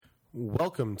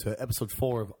Welcome to episode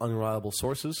 4 of Unreliable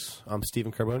Sources. I'm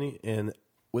Stephen Carboni, and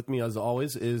with me, as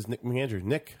always, is Nick McAndrew.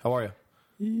 Nick, how are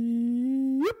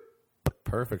you? Yep.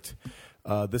 Perfect.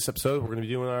 This episode, we're going to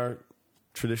be doing our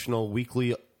traditional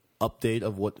weekly update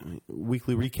of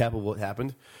weekly recap of what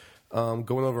happened.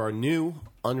 Going over our new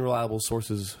Unreliable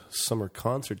Sources summer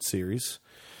concert series.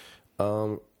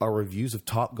 Our reviews of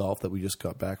Topgolf that we just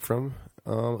got back from,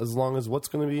 as long as what's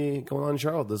going to be going on in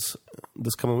Charlotte this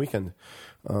coming weekend.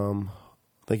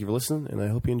 Thank you for listening, and I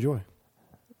hope you enjoy.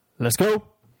 Let's go.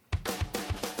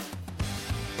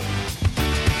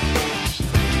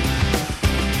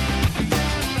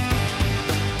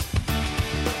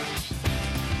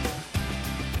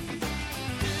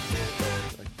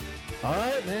 All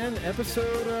right, man.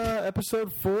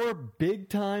 Episode 4, big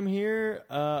time here.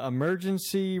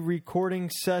 Emergency recording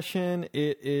session.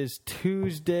 It is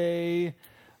Tuesday.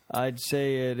 I'd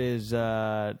say it is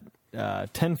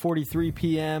 10:43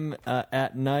 p.m.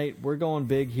 At night. We're going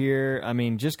big here. I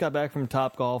mean, just got back from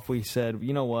Topgolf. We said,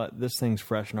 you know what? This thing's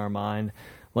fresh in our mind.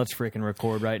 Let's freaking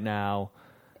record right now.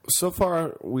 So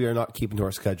far, we are not keeping to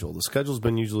our schedule. The schedule's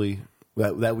been usually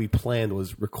that we planned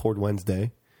was record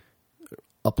Wednesday,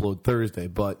 upload Thursday,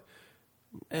 but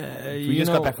we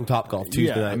just got back from Topgolf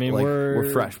Tuesday night. I mean,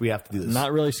 we're fresh. We have to do this.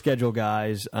 Not really schedule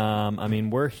guys. I mean,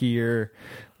 we're here.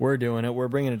 We're doing it. We're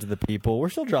bringing it to the people. We're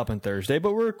still dropping Thursday,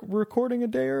 but we're recording a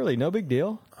day early. No big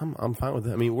deal. I'm fine with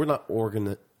it. I mean, we're not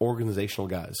organizational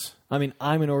guys. I mean,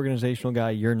 I'm an organizational guy.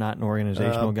 You're not an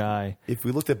organizational guy. If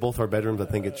we looked at both our bedrooms, I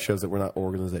think it shows that we're not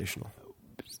organizational.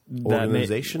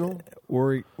 Organizational?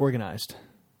 Organized.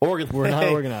 We're not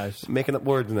organized. Making up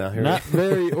words now here. Not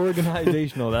very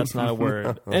organizational. That's not a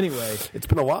word. Anyway. It's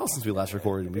been a while since we last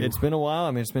recorded. It's been a while. I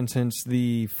mean, it's been since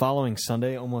the following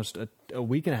Sunday, almost a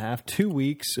week and a half, 2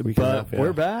 weeks. But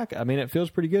we're back. I mean, it feels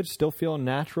pretty good. Still feeling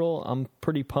natural. I'm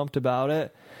pretty pumped about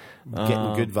it.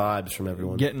 Getting good vibes from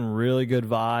everyone. Getting really good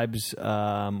vibes.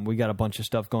 We got a bunch of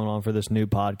stuff going on for this new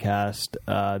podcast,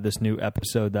 this new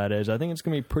episode, that is. I think it's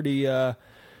going to be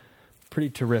pretty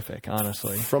terrific,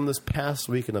 honestly. From this past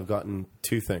weekend, I've gotten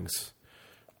two things.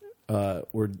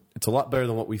 It's a lot better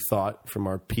than what we thought from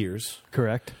our peers.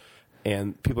 Correct.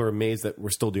 And people are amazed that we're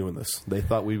still doing this. They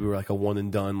thought we were like a one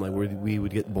and done, like we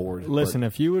would get bored. Listen,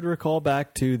 if you would recall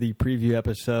back to the preview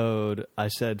episode, I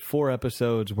said 4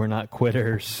 episodes, we're not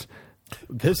quitters.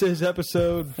 This is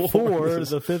episode 4,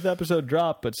 the 5th episode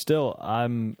dropped, but still,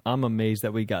 I'm amazed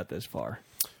that we got this far.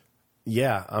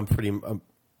 Yeah, I'm pretty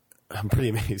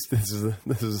amazed. This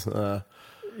is.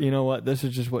 You know what? This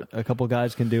is just what a couple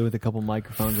guys can do with a couple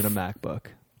microphones and a MacBook.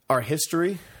 Our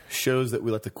history shows that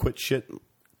we like to quit shit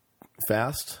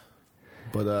fast,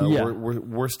 but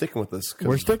we're sticking with this.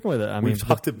 We're sticking with it. I mean, we've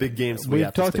talked a big game. So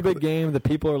we've talked a big game. The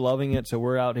people are loving it, so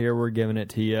we're out here. We're giving it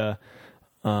to you.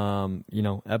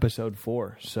 Episode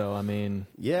 4. So I mean,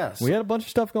 yes, we had a bunch of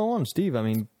stuff going on. Steve, I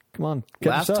mean, come on.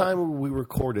 Last time we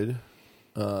recorded.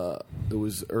 It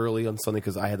was early on Sunday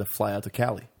because I had to fly out to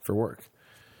Cali for work.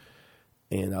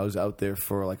 And I was out there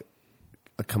for like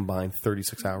a combined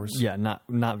 36 hours. Yeah,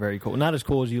 not very cool. Not as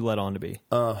cool as you let on to be.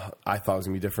 I thought it was going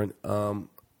to be different.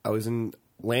 I was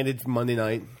landed Monday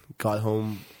night, got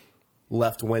home,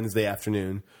 left Wednesday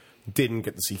afternoon, didn't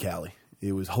get to see Cali.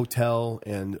 It was hotel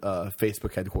and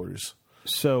Facebook headquarters.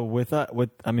 So with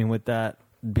that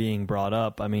being brought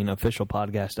up, I mean, official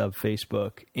podcast of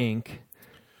Facebook Inc.,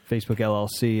 Facebook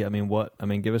LLC. I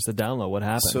mean, give us the download. What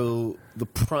happened? So the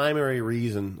primary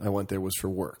reason I went there was for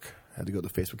work. I had to go to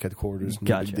Facebook headquarters. No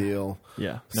Gotcha. big deal.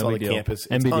 Yeah, no big deal. Campus.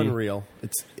 It's MBD. Unreal. The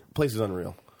place is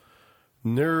unreal.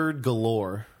 Nerd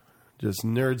galore. Just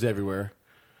nerds everywhere.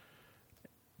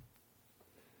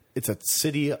 It's a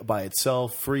city by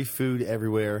itself. Free food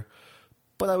everywhere.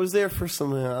 But I was there for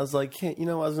something. I was like, hey,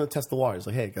 I was going to test the waters.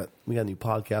 Like, hey, we got a new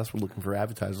podcast. We're looking for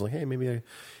advertisers. Like, hey, maybe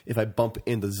if I bump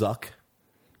into Zuck.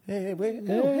 Hey, we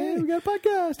got a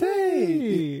podcast.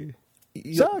 Hey,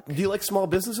 Zuck. Do you like small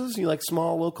businesses? You like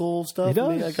small local stuff? He does.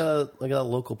 Maybe I got a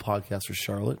local podcast for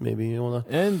Charlotte. Maybe you want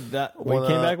to. And we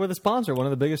came back with a sponsor, one of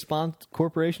the biggest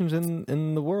corporations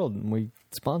in the world, and we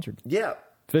sponsored. Yeah,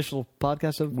 official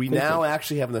podcast of. We Facebook. now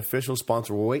actually have an official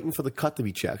sponsor. We're waiting for the cut to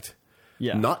be checked.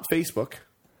 Yeah, not Facebook,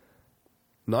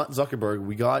 not Zuckerberg.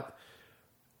 We got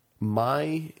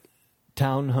My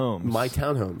Townhomes. My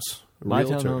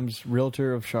Townhomes,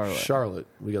 realtor of Charlotte.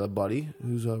 We got a buddy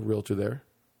who's a realtor there.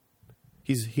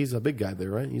 He's a big guy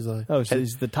there, right? He's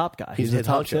he's the top guy. He's the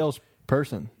top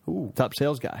salesperson. Ooh. Top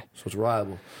sales guy. So it's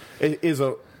reliable. It is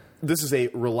a This is a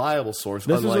reliable source.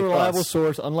 This is a reliable us.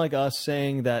 source, unlike us,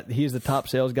 saying that he's the top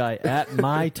sales guy at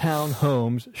My Town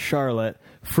Homes, Charlotte.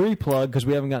 Free plug, because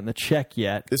we haven't gotten the check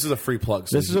yet. This is a free plug.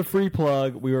 So This is a free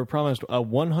plug. We were promised a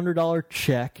 $100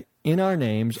 check in our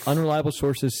names. Unreliable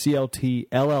Sources, CLT,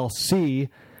 LLC.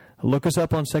 Look us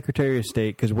up on Secretary of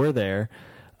State, because we're there.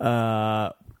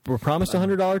 We're promised a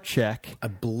 $100 check. I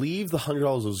believe the $100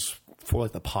 was for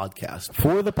like the podcast.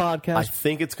 For the podcast. I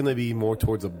think it's going to be more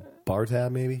towards a bar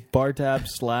tab, maybe. Bar tab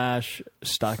 /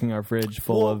 stocking our fridge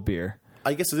full of beer.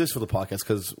 I guess it is for the podcast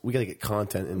because we got to get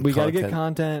content. And We got to get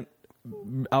content.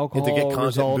 Alcohol to get content,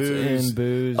 results booze. in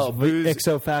booze. Oh, booze.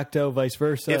 Ipso facto, vice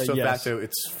versa. Ipso yes. facto,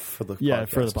 it's for the Yeah, podcast.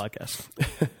 for the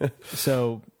podcast.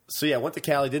 So yeah, I went to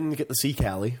Cali. Didn't get to see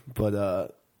Cali,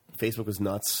 but Facebook was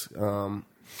nuts.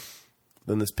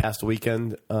 Then this past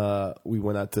weekend, we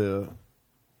went out to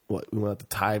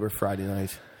Tiber Friday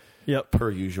night, yep,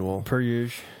 per usual. per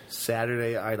usual.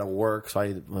 Saturday, I had to work, so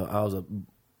I was a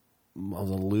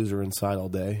loser inside all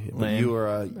day. But Lame. you were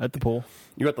At the pool.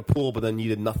 you were at the pool, but then you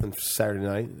did nothing for Saturday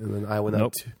night, and then I went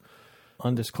Nope. out.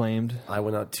 Undisclaimed. I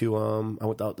went out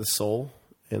to Seoul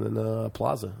and then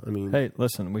Plaza. I mean, Hey,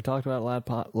 listen, we talked about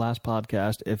it last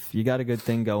podcast. If you got a good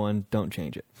thing going, don't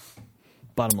change it.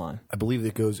 Bottom line. I believe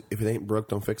it goes, if it ain't broke,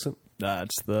 don't fix it.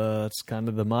 That's kind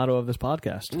of the motto of this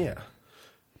podcast. Yeah.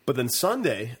 But then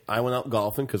Sunday, I went out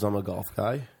golfing because I'm a golf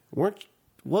guy. What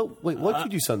did you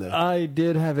do Sunday? I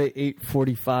did have a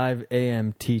 8:45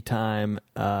 a.m. tee time.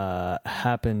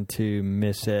 Happened to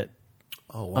miss it.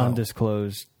 Oh, wow.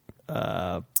 Undisclosed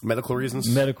Medical reasons?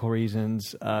 medical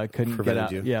reasons. Couldn't Prevented get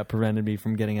out. you. Yeah, prevented me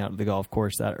from getting out to the golf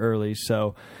course that early.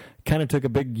 So, kind of took a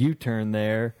big U-turn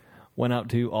there. Went out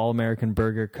to All American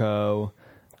Burger Co.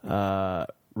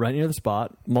 Right near the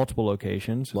spot, multiple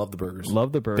locations. Love the burgers.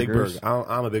 Love the burgers. Big burger.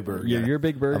 I'm a big burger guy. You're a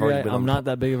big burger I've already guy. been I'm on- not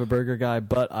that big of a burger guy,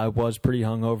 but I was pretty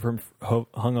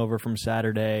hungover from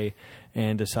Saturday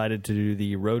and decided to do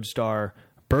the Roadstar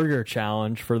Burger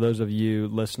Challenge. For those of you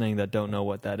listening that don't know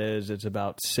what that is, it's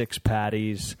about 6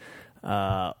 patties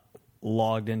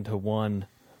logged into one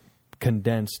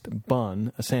condensed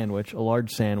bun, a sandwich, a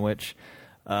large sandwich.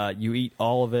 You eat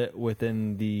all of it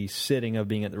within the sitting of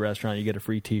being at the restaurant. You get a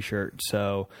free T-shirt.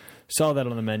 So saw that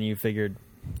on the menu. Figured,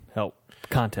 help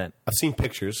content. I've seen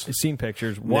pictures. I've seen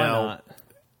pictures. Why Now, not?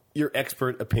 Your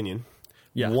expert opinion.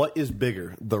 Yeah. What is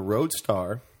bigger, the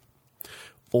Roadstar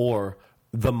or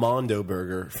the Mondo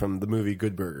burger from the movie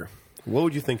Good Burger? What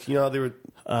would you think? You know, they were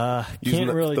using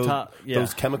Can't really those, top yeah.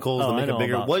 those chemicals Oh, to I make it know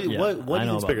bigger. about- What yeah, do you I think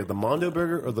know is about- bigger, the Mondo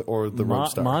burger or the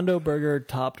Roadstar? Mondo Burger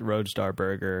topped Roadstar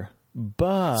Burger,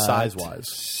 but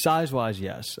size-wise,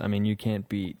 yes. I mean, you can't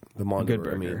beat The Mondo Good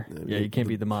burger. Burger. I mean, yeah, you can't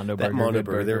beat the Mondo that Burger. Mondo Good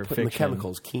burger. They were Burger, putting the fiction.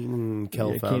 chemicals. Keenan and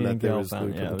Kel Yeah, found Keenan that and there Kel was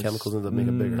found- putting it was chemicals in to make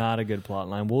it bigger. Not a good plot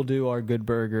line. We'll do our Good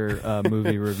Burger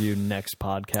movie review next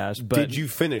podcast. But Did you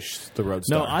finish the Roadstar?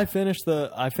 No, I finished the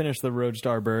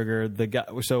Roadstar Burger.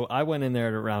 So I went in there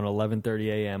at around 11:30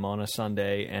 a.m. on a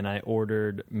Sunday, and I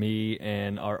ordered, me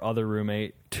and our other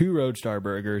roommate, 2 Roadstar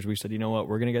Burgers. We said, you know what,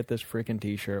 we're gonna get this freaking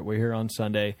T-shirt. We're here on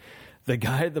Sunday. The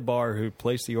guy at the bar who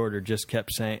placed the order just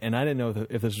kept saying, and I didn't know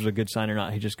if this was a good sign or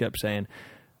not. He just kept saying,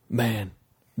 "Man,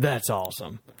 that's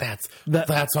awesome. That's That-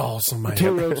 awesome, man. 2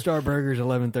 Roadstar Burgers,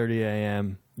 11:30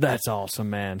 a.m. That's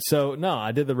awesome, man." So no,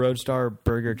 I did the Roadstar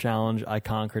Burger Challenge. I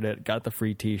conquered it. Got the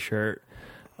free T-shirt.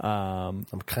 I'm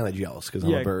kind of jealous because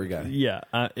I'm a burger guy. Yeah,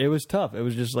 it was tough. It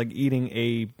was just like eating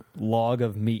a log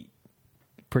of meat,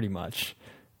 pretty much.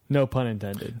 No pun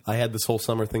intended. I had this whole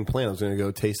summer thing planned. I was going to go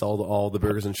taste all the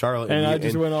burgers in Charlotte, And I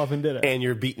just went off and did it. And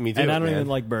you're beating me to And it, I don't man. even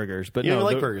like burgers. But You no, don't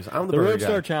like the- burgers. I'm the the burger Roadstar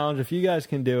guy. Challenge. If you guys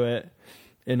can do it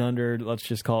in under, let's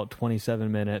just call it 27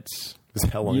 minutes. Is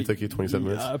that how long it took you? 27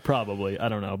 minutes? Probably. I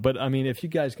don't know. But I mean, if you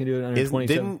guys can do it in under 27.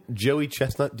 Didn't Joey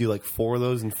Chestnut do like 4 of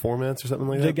those in 4 minutes or something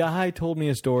like The that? guy told me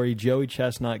a story. Joey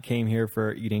Chestnut came here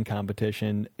for eating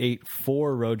competition, ate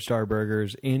 4 Roadstar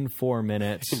burgers in 4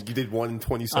 minutes. You did 1 in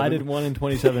 27. I did 1 in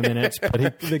 27 minutes,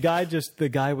 but the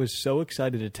guy was so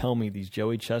excited to tell me these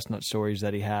Joey Chestnut stories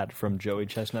that he had from Joey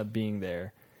Chestnut being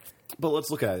there. But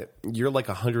let's look at it. You're like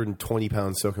 120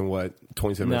 pounds soaking wet,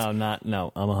 27 minutes.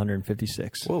 No. I'm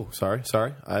 156. Whoa, sorry.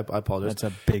 I apologize. That's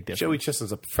a big difference. Joey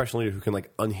Chestnut's a professional leader who can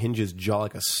like unhinge his jaw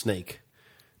like a snake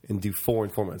and do 4 in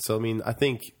 4 minutes. So I mean, I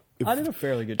think I did a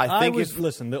fairly good job.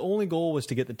 Listen, the only goal was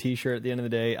to get the T-shirt at the end of the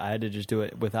day. I had to just do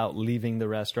it without leaving the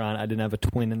restaurant. I didn't have a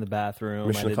twin in the bathroom.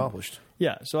 Mission accomplished.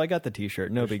 Yeah, so I got the T-shirt.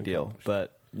 No big deal.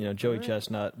 But, Joey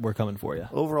Chestnut, we're coming for you.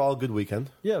 Overall, good weekend.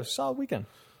 Yeah, it was a solid weekend.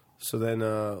 So then,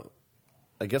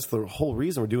 I guess the whole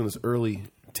reason we're doing this early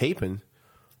taping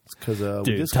is because we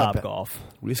Dude, just got back. Topgolf.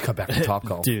 We just got back from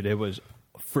Topgolf. Dude, it was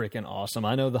freaking awesome.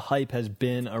 I know the hype has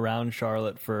been around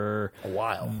Charlotte for A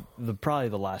while. probably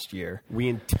the last year. We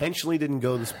intentionally didn't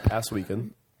go this past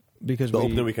weekend. Because The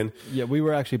opening weekend. Yeah, we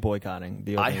were actually boycotting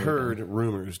the I opening heard weekend.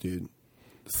 rumors, dude.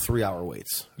 3-hour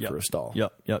waits for a stall.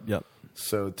 Yep.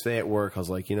 So today at work, I was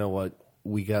like, you know what?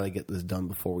 We got to get this done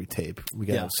before we tape. We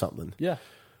got to Yeah. have something. Yeah.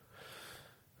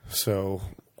 So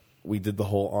we did the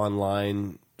whole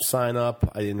online sign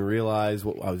up. I didn't realize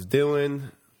what I was doing.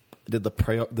 Did the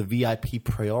VIP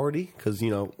priority because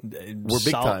we're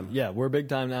big time. Yeah, we're big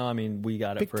time now. I mean, we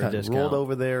got it Big for time. a discount. Rolled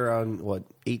over there on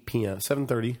 8 p.m.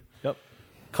 7:30. Yep.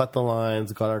 Cut the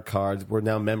lines. Got our cards. We're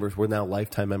now members. We're now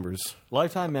lifetime members,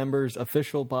 Lifetime members,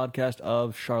 official podcast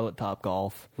of Charlotte Top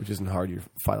Golf. which isn't hard. Your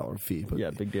 $5 fee. But, Yeah,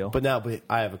 big deal. But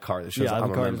I have a card that shows Yeah, I have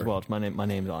I'm a card member. as well. It's my name. My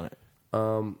name's on it.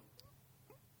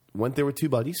 Went there with two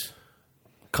buddies.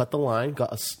 Cut the line.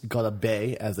 Got a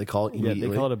bay, as they call it. Yeah, Immediately.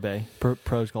 they call it a bay.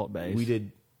 Pros call it bays. We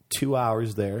did 2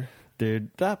 hours there. Dude,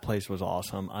 that place was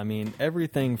awesome. I mean,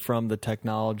 everything from the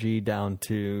technology down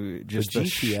to just The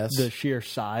GPS. the sheer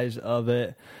size of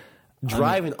it.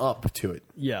 Driving up to it.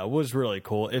 Yeah, it was really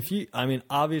cool.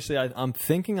 Obviously, I'm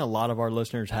thinking a lot of our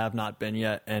listeners have not been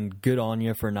yet, and good on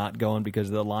you for not going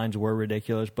because the lines were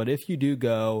ridiculous. But if you do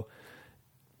go,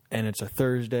 and it's a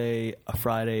Thursday, a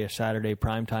Friday, a Saturday,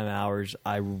 primetime hours,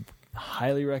 I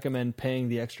highly recommend paying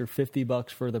the extra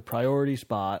 $50 for the priority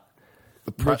spot,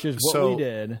 which is what we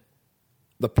did.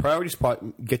 The priority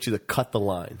spot gets you to cut the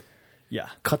line, Yeah,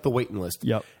 cut the waiting list.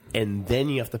 Yep. And then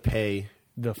you have to pay.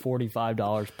 the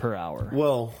 $45 per hour.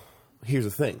 Well, here's the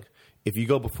thing. If you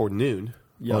go before noon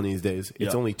Yep. on these days, it's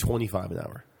Yep. only $25 an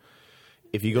hour.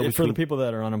 If you go For between, the people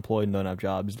that are unemployed and don't have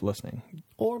jobs listening.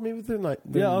 or maybe they're not.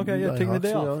 Yeah, okay, yeah, taking the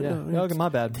day nighthawks, off. Yeah, okay, my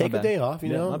bad. Take my a bad. day off.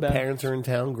 Yeah, my bad. Parents are in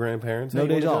town, grandparents. No Hey,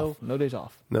 days wanna off. go? No days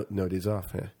off. No days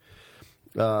off.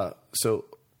 Yeah. So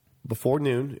before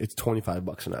noon, it's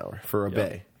 $25 an hour for a Yep.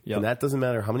 bay, Yep. and that doesn't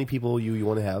matter how many people you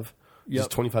want to have. Yep.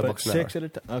 Just $25 an hour. 6 at a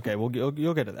time. Okay,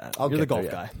 you'll get to that. I'll You're the get golf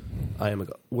there, yeah. guy. I am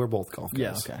we're both golf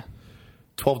guys. Yeah. Okay.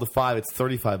 12 to 5, it's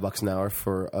 $35 an hour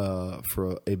for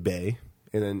a bay,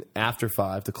 and then after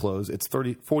 5 to close, it's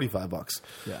 $45.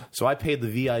 Yeah. So I paid the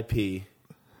VIP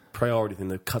priority thing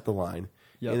to cut the line,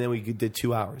 Yep. and then we did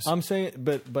 2 hours. I'm saying,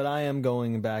 but I am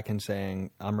going back and saying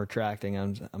I'm retracting.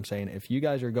 I'm saying if you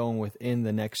guys are going within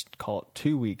the next call it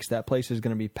 2 weeks, that place is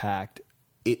going to be packed,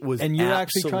 It was, and you're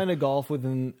actually trying to golf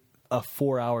within a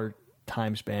 4-hour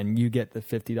time span. You get the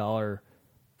 $50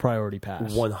 priority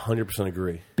pass. 100%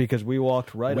 agree. Because we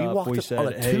walked right We up. walked We up said,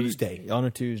 on a hey, Tuesday. on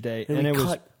a Tuesday, And and we it was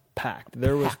cut- packed.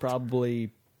 There was packed.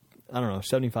 probably, I don't know,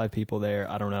 75 people there.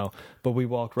 I don't know, but we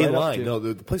walked right In up line. to No,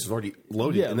 the place was already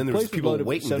loaded, yeah, and then the there was place people loaded with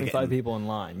waiting to get 75 in. people in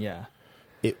line. Yeah,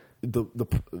 The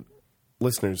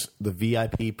listeners, the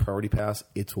VIP priority pass,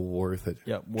 it's worth it.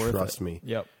 Yep, worth Trust it. me.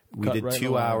 Yep. We Cut did right in 2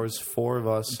 the line. hours, 4 of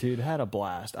us. dude, had a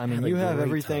blast. I mean, Had a you have great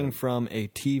everything time. from a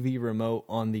TV remote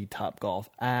on the Topgolf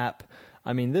app.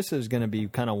 I mean, this is going to be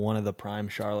kind of one of the prime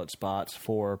Charlotte spots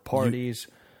for parties.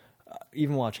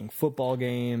 Even watching football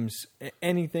games,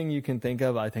 anything you can think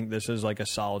of, I think this is like a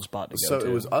solid spot to So go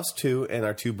to. it was us two and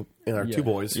our two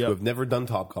boys Yep. who have never done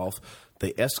Topgolf.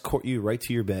 They escort you right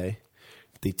to your bay.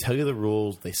 They tell you the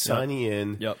rules. They sign you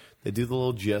in. Yep. They do the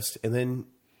little gist, and then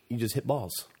you just hit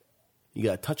balls. You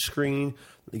got a touch screen.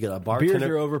 You got a Beers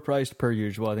bartender. are overpriced per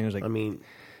usual. I think it was like I mean,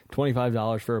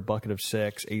 $25 for a bucket of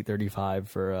 6, $8.35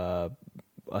 for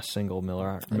a single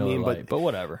Miller mean, Lite. But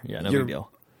whatever. Yeah, no you're- big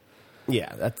deal.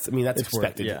 yeah, that's It's worth it,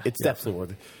 expected. yeah, It's yeah. definitely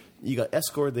worth it. You got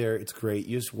escort there. It's great.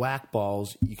 You just whack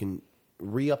balls. You can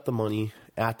re-up the money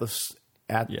at the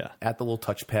Yeah. at the little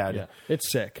touchpad. Yeah,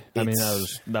 it's sick. I mean,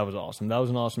 that was awesome. That was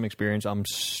an awesome experience. I'm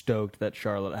stoked that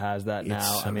Charlotte has that now.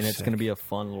 so I mean, it's sick. going to be a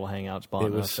fun little hangout spot It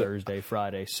on a was so- Thursday,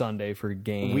 Friday, Sunday for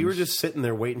games. We were just sitting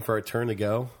there waiting for our turn to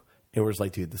go, and we're just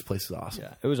like, dude, this place is awesome.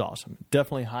 yeah, it was awesome.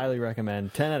 Definitely highly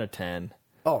recommend. 10 out of 10.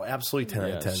 Oh, absolutely 10 out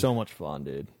Yeah, of 10. so much fun,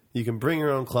 dude. You can bring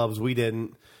your own clubs. We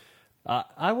didn't.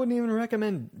 I wouldn't even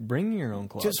recommend bringing your own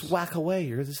clubs. Just whack away.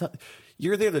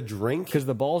 You're there to drink. because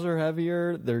the balls are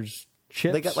heavier. There's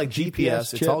chips. They got like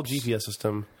GPS. It's all GPS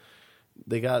system.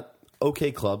 They got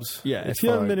okay clubs. Yeah, It's if you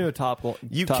haven't fine. been to a top,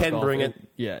 You top can golf, bring it.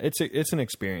 Yeah, it's an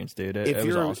experience, dude. It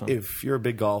was awesome. If you're a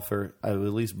big golfer, I would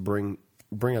at least bring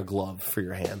a glove for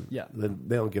your hand. Yeah. They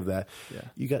don't give that. Yeah.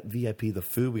 You got VIP, the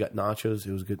food. We got nachos.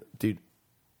 It was good, dude.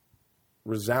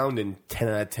 Resounding 10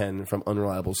 out of 10 from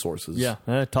unreliable sources. Yeah,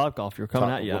 Top Golf, you're coming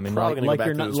Top- at you. we're I mean, probably gonna go like back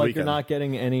you're to not this like you're weekend. not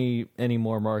getting any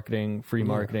more marketing, free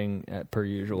marketing per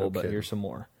usual. No but kidding. here's some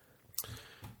more.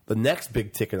 The next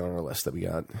big ticket on our list that we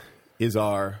got is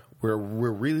we're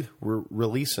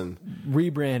releasing.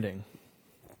 Rebranding.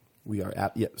 We are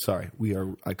we are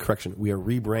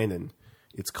rebranding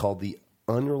It's called the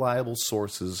Unreliable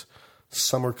Sources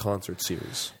Summer Concert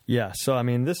Series. Yeah, so I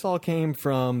mean, this all came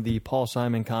from the Paul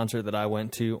Simon concert that I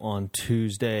went to on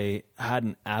Tuesday. I had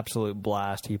an absolute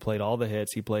blast. He played all the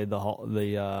hits. He played the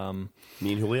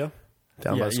Me and Julio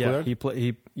down by yeah, Square.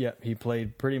 he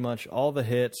played pretty much all the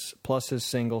hits plus his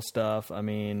single stuff. I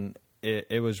mean,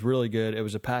 it was really good. It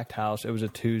was a packed house. It was a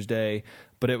Tuesday,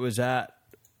 but it was at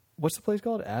what's the place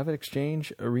called? Avid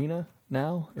Exchange Arena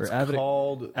now, or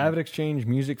called Avid Exchange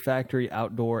Music Factory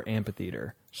Outdoor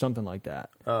Amphitheater. Something like that.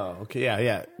 Oh, okay.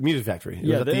 Yeah. Music Factory. It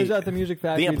was at the Music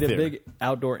Factory, the amphitheater. big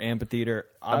outdoor amphitheater.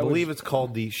 I believe it's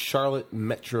called the Charlotte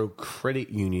Metro Credit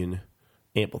Union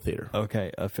Amphitheater.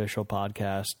 Okay, official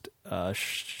podcast,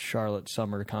 Charlotte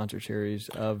Summer Concert Series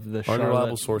of the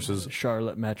Unreliable Sources.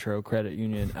 Charlotte Metro Credit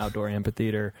Union Outdoor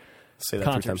Amphitheater Say that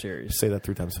concert 3 times. series. Say that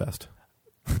 3 times fast.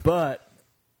 But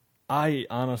I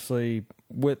honestly,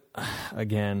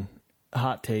 again,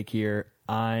 hot take here,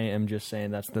 I am just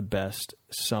saying that's the best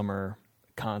summer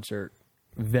concert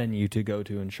venue to go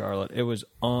to in Charlotte. It was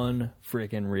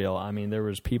unfreaking real. I mean, there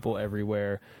was people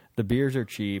everywhere. The beers are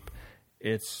cheap.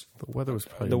 The weather was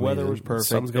probably weather was amazing. perfect.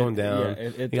 The sun's going down. Yeah,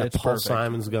 you got it's Paul perfect.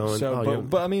 Simon's going. So,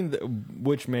 but I mean,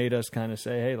 which made us kind of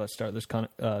say, hey, let's start this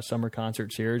summer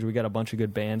concert series. We got a bunch of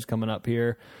good bands coming up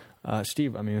here.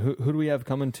 Steve, I mean, who do we have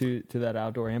coming to that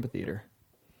outdoor amphitheater?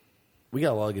 We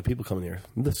got a lot of good people coming here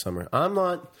this summer.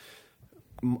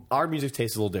 Our music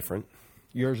taste is a little different.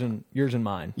 Yours and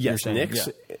mine. Yes, you're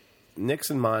saying. Nick's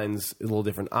and mine's a little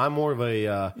different. I'm more of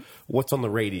a what's on the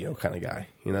radio kind of guy,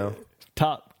 you know?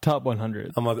 Top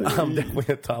 100. I'm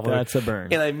definitely a top 100. That's a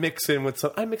burn. And I mix in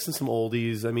some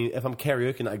oldies. I mean, if I'm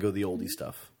karaoke, I go the oldie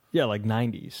stuff. Yeah, like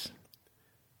 90s.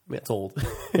 I mean, it's old.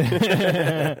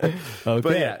 Okay.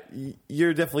 But yeah,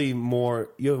 you're definitely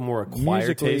you have more acquired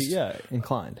musically, taste. yeah,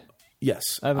 inclined. Yes,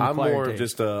 I'm more of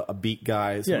taste. just a beat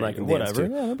guy. Something I can whatever. dance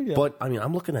to. Yeah, no big deal. But I mean,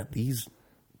 I'm looking at these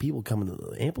people coming to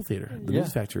the amphitheater, the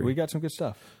Music Factory. We got some good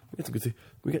stuff.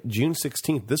 We got June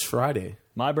 16th, this Friday.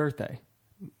 My birthday.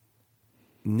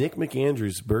 Nick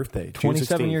McAndrew's birthday.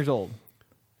 27 June 16th. years old.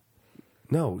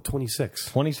 No, 26.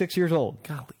 26 years old.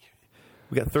 Golly.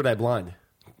 We got Third Eye Blind.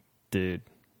 Dude,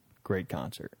 great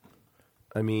concert.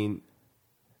 I mean,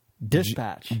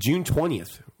 Dispatch. June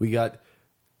 20th, we got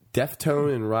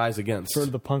Deftone and Rise Against. For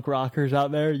the punk rockers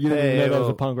out there, you didn't know that was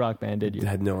a punk rock band, did you? I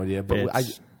had no idea, but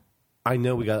I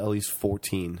know we got at least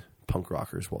 14 punk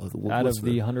rockers. Out of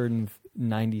the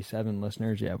 197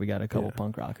 listeners, yeah, we got a couple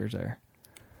punk rockers there.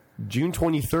 June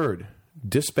 23rd,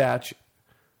 Dispatch.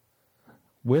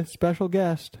 With special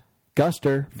guest,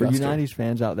 Guster, for you 90s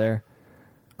fans out there.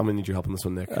 I'm going to need your help on this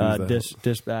one, Nick.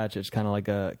 Dispatch, it's kind of like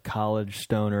a college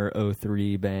stoner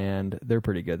 03 band. They're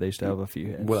pretty good. They used to have a few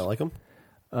hits. Would I like them?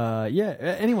 Yeah,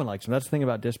 anyone likes them. That's the thing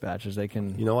about Dispatch is they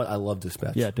can... You know what? I love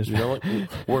Dispatch. Yeah, Dispatch. You know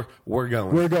what? We're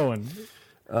going. We're going.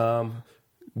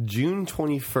 June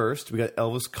 21st, we got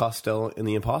Elvis Costello and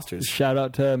the Imposters. Shout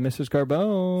out to Mrs.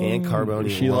 Carbone. And Carbone.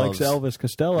 She likes Elvis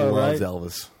Costello, right? Loves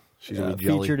Elvis. She's going to be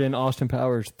jelly. Featured in Austin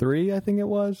Powers 3, I think it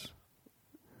was.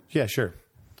 Yeah, sure.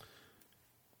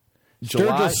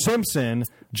 Sturgill Simpson.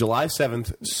 July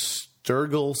 7th,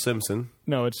 Sturgill Simpson.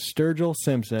 No, it's Sturgill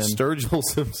Simpson. Sturgill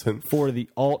Simpson. For the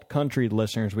alt country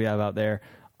listeners we have out there.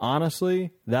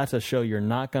 Honestly, that's a show you're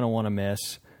not going to want to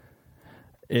miss.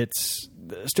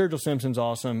 Sturgill Simpson's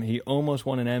awesome. He almost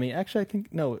won an Emmy. Actually, I think,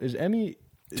 is Emmy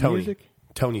music?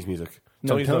 Tony's music.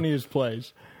 No, Tony's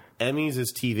plays. Emmys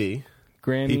is TV.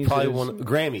 Grammys he probably won a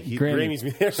Grammy. Grammy's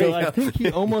music. So I think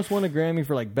he almost won a Grammy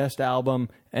for like best album.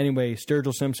 Anyway,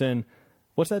 Sturgill Simpson.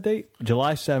 What's that date?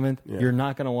 July 7th. Yeah. You're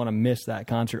not going to want to miss that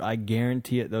concert. I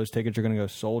guarantee it. Those tickets are going to go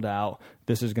sold out.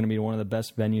 This is going to be one of the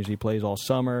best venues he plays all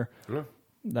summer. Yeah.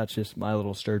 That's just my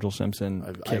little Sturgill Simpson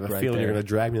kick I have a right feeling there. you're going to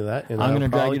drag me to that. And I'm going to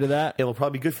drag you to that. It'll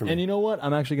probably be good for me. And you know what?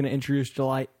 I'm actually going to introduce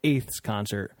July 8th's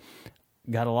concert.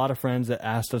 Got a lot of friends that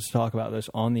asked us to talk about this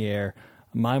on the air.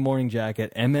 My Morning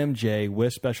Jacket, MMJ,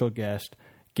 with special guest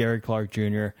Gary Clark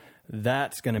Jr.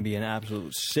 That's going to be an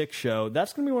absolute sick show.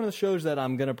 That's going to be one of the shows that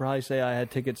I'm going to probably say I had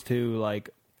tickets to like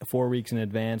 4 weeks in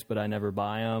advance, but I never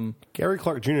buy them. Gary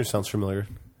Clark Jr. sounds familiar.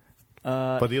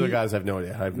 But the other guys, I have no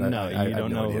idea. I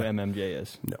don't know who MMJ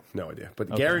is. No idea.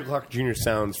 But Gary Clark Jr.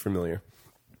 sounds familiar.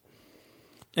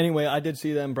 Anyway, I did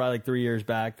see them probably like 3 years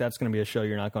back. That's going to be a show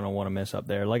you're not going to want to miss up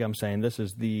there. Like I'm saying, this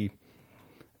is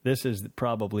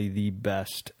probably the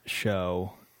best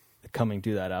show coming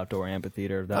to that outdoor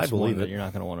amphitheater. That's one that you're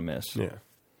not going to want to miss. Yeah.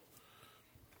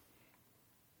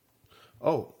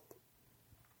 Oh,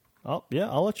 yeah.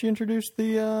 I'll let you introduce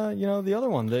the other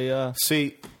one.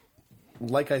 See,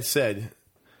 like I said,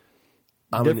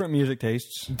 different music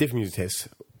tastes. Different music tastes.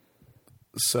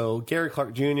 So Gary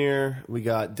Clark Jr. We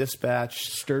got Dispatch.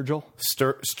 Sturgill.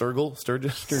 Sturgill.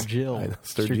 Sturgill. I know,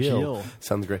 Sturgill.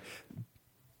 Sounds great.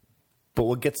 But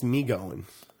what gets me going?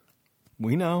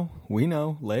 We know.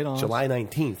 Lay it on. July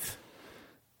 19th.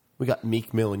 We got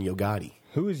Meek Mill and Yo Gotti.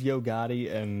 Who is Yo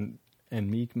Gotti and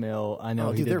Meek Mill? I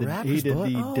know he they're did rappers,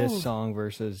 the diss song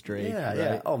versus Drake. Yeah, right?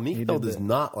 yeah. Oh, Meek Mill does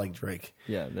not like Drake.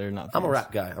 Yeah, they're not. I'm a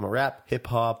rap guy. I'm a rap, hip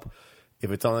hop.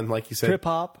 If it's on, like you said, Trip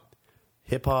hop.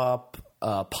 Hip hop,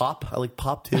 pop. I like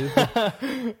pop too.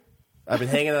 I've been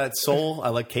hanging out at Seoul. I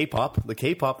like K-pop. The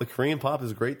Korean pop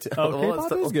is great too. Oh,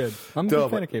 K-pop is good. I'm a big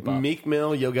fan of K-pop. Meek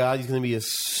Mill, Yo Gotti's going to be a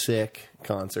sick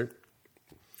concert.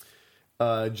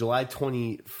 July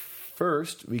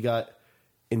 21st, we got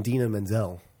Indina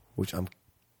Menzel, which I'm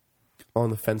on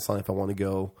the fence line if I want to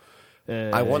go.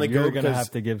 I want to go. You're going to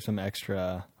have to give some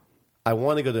extra. I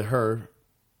want to go to her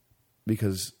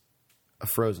because of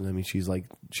Frozen. I mean, she's the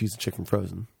chick from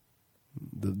Frozen,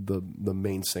 the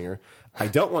main singer. I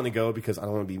don't want to go because I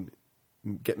don't want to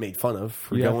get made fun of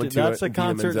for going to that's it. a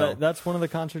concert. That's one of the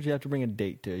concerts you have to bring a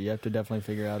date to. You have to definitely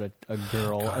figure out a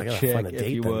girl, a chick, if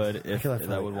you would, if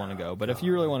that would want to go. But if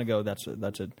you really want to go, that's it.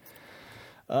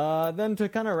 Then to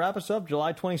kind of wrap us up,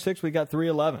 July 26th, we got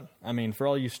 311. I mean, for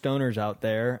all you stoners out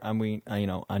there, I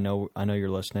know you're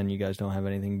listening. You guys don't have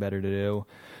anything better to do,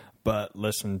 but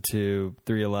listen to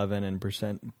 311 and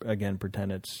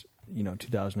pretend it's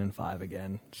 2005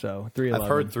 again. So 311. I've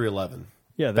heard 311.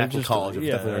 Yeah, back in college.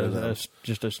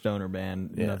 Just a stoner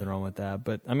band. Yeah. Nothing wrong with that.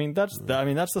 But I mean, that's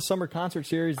the summer concert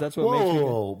series. That's what makes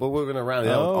me. But we're going to round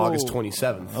it out August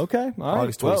 27th. Okay, all right.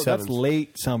 August 27th. Well, that's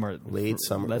late summer.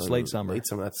 That's late summer.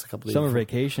 That's a couple days. Summer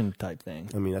vacation type thing.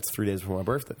 I mean, that's 3 days before my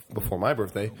birthday.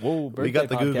 Whoa, birthday we got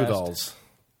the podcast. Goo Goo Dolls.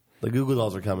 The Goo Goo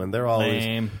Dolls are coming. They're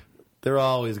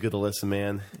always good to listen,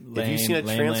 man. If you've seen a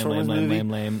Transformers movie,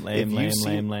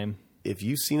 if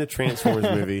you've seen a Transformers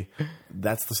movie,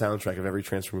 that's the soundtrack of every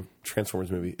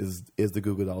Transformers movie is the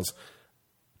Goo Goo Dolls.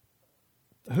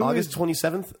 August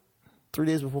 27th, 3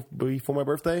 days before my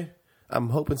birthday. I'm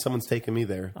hoping someone's taking me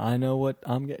there. I know what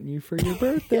I'm getting you for your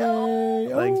birthday.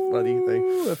 Thanks, buddy.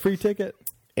 Thanks. A free ticket.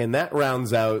 And that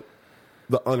rounds out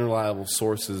the Unreliable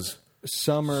Sources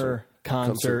Summer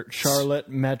concert, Charlotte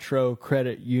Metro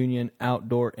Credit Union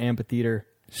Outdoor Amphitheater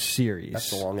Series.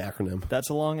 That's a long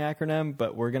acronym.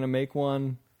 But we're gonna make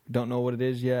one. Don't know what it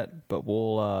is yet, but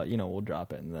we'll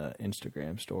drop it in the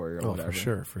Instagram story or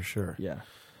whatever. For sure. Yeah.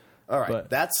 All right,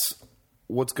 that's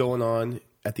what's going on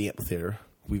at the amphitheater.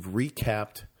 We've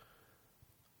recapped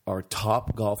our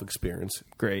top golf experience.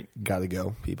 Great. Got to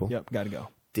go, people. Yep, got to go.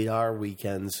 Did our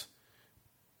weekends.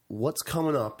 What's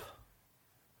coming up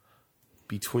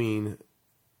between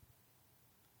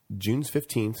June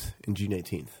 15th and June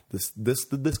 18th?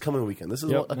 This coming weekend. This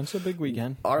is it's a big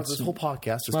weekend. This whole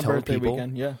podcast is my telling birthday people.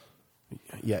 Weekend, yeah.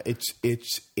 Yeah,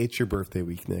 it's your birthday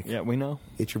week, Nick. Yeah, we know.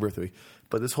 It's your birthday week.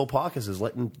 But this whole podcast is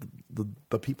letting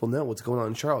the people know what's going on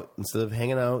in Charlotte instead of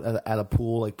hanging out at a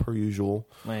pool like per usual.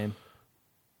 Lame.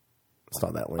 It's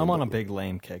not that lame. I'm on a big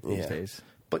lame kick these days.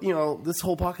 But this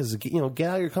whole podcast is get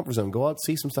out of your comfort zone. Go out,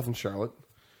 see some stuff in Charlotte.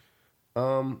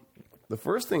 The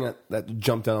first thing that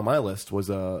jumped out on my list was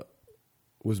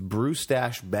Brew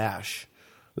Stash Bash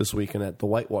this weekend at the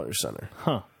Whitewater Center.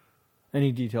 Huh?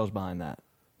 Any details behind that?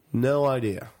 No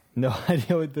idea. No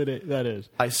idea what that is.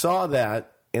 I saw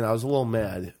that and I was a little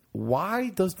mad. Why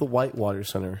does the Whitewater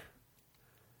Center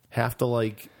have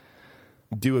to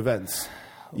do events?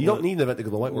 You don't need an event to go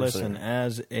to the Whitewater Center. Listen,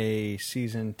 as a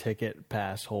season ticket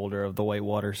pass holder of the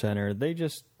Whitewater Center, they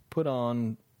just put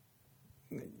on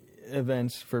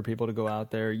events for people to go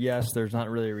out there. Yes, there's not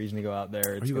really a reason to go out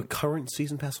there. Are you a current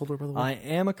season pass holder, by the way? I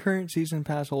am a current season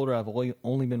pass holder. I've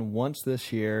only been once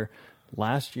this year.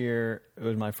 Last year, it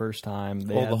was my first time.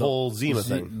 They had the whole Zima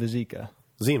thing. The Zika.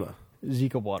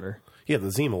 Zika water. Yeah,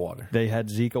 the Zima water. They had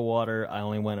Zika water. I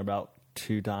only went about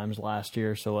 2 times last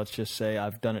year. So let's just say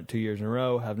I've done it 2 years in a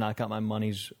row. Have not got my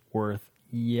money's worth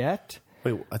yet.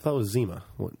 Wait, I thought it was Zima.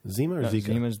 What, Zima or Zika?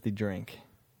 Zima's the drink.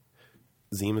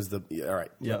 Zima's the... all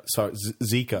right. Yep. Sorry,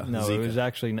 Zika. No,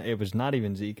 Zika. it was not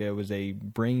even Zika. It was a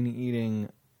brain-eating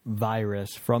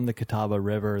virus from the Catawba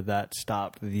River that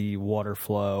stopped the water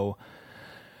flow.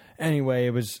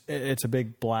 Anyway, it's a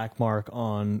big black mark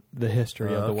on the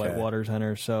history of the Whitewater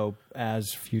Center. So,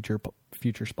 as future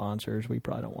sponsors, we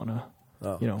probably don't want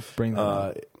to, bring that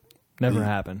up. Never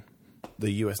happened.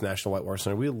 The U.S. National Whitewater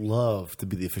Center. We love to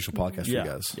be the official podcast for you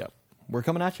guys. Yep. We're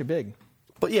coming at you big.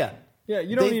 But yeah,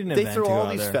 you don't need an event. They throw to all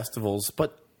go these there. festivals,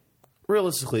 but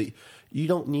realistically, you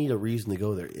don't need a reason to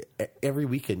go there. Every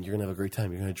weekend, you're gonna have a great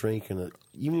time. You're gonna drink,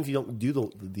 even if you don't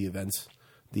do the events,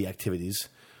 the activities.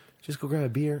 Just go grab a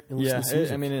beer and listen to some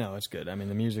music. I mean, it's good. I mean,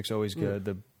 the music's always good.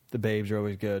 The babes are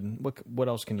always good. What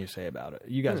else can you say about it?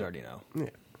 You guys already know.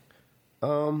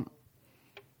 Yeah.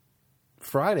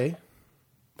 Friday,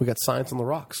 we got Science on the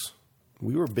Rocks.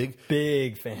 We were big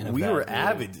fan of we that. were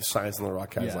avid Science on the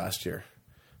Rock guys last year.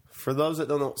 For those that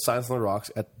don't know, Science on the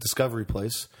Rocks at Discovery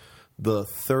Place, the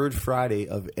third Friday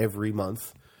of every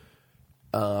month,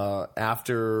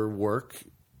 after work,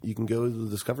 you can go to the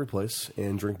Discovery Place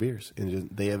and drink beers. And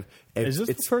they have. Is this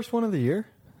the first one of the year?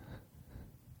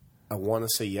 I want to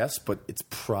say yes, but it's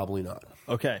probably not.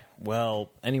 Okay. Well,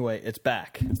 anyway, it's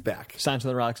back. It's back. Science on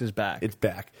the Rocks is back. It's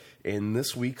back. And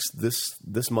this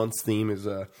month's theme is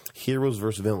heroes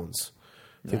versus villains.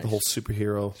 I think the whole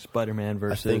superhero. Spider-Man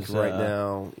versus. I think right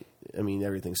now, I mean,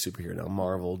 everything's superhero now.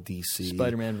 Marvel, DC.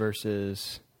 Spider-Man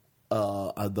versus.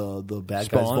 The bad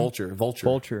Spawn? guys.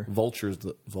 Vulture's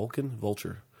the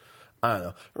Vulture. I don't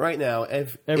know. Right now,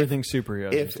 Everything's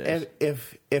superheroes these days.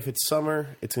 If it's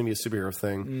summer, it's going to be a superhero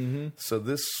thing. Mm-hmm. So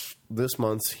this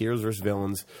month's Heroes vs.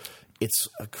 Villains, it's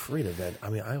a great event. I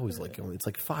mean, I always like going. It's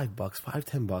like $5,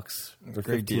 $10 or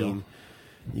Great $15. deal.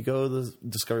 You go to the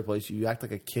Discovery Place, you act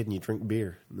like a kid, and you drink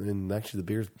beer. And actually, the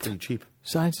beer's pretty cheap.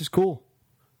 Science is cool.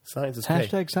 Science is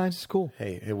Hashtag science is cool.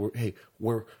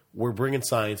 We're bringing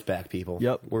science back, people.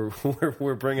 Yep.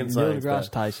 We're bringing Neil science deGrasse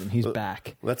back. Tyson, he's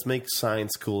back. Let's make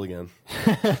science cool again.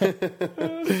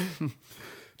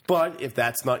 But if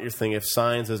that's not your thing, if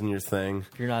science isn't your thing,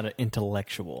 If you're not an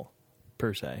intellectual,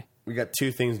 per se. we got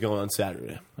two things going on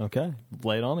Saturday Okay,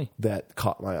 lay it on me. that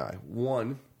caught my eye.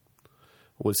 One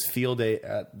was field day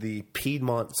at the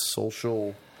Piedmont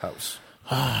Social House.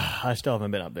 I still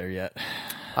haven't been up there yet.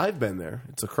 I've been there.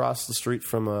 It's across the street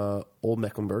from Old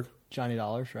Mecklenburg. Johnny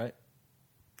Dollars, right?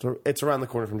 So it's around the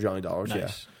corner from Johnny Dollars.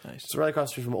 Nice. It's right across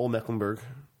the street from Old Mecklenburg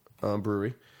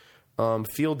Brewery.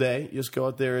 Field day, you just go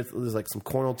out there. There's like some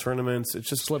cornhole tournaments. It's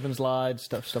just Slip and slide,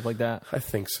 stuff like that. I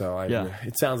think so. Yeah.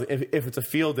 It sounds like if it's a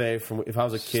field day from if I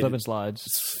was a kid, Slip and slides,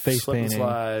 face slip and painting,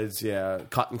 slides, yeah,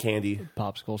 cotton candy,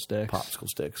 popsicle sticks. popsicle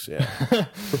sticks, yeah.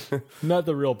 Not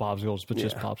the real popsicles, but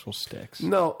just Yeah. popsicle sticks.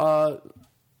 No,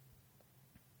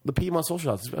 the Piedmont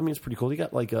Social House. I mean, it's pretty cool. They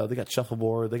got they got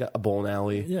shuffleboard, they got a bowling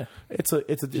alley. Yeah. it's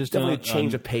definitely a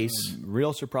change of pace.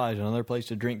 Real surprise. Another place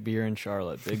to drink beer in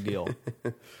Charlotte. Big deal.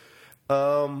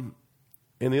 And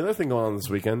the other thing going on this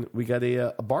weekend, we got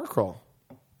a bar crawl.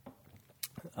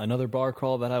 Another bar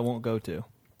crawl that I won't go to.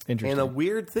 Interesting. And a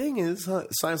weird thing is,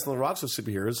 Science on the Rocks with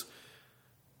superheroes.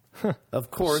 Of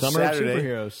course, Summer of Saturday,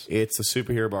 superheroes. it's a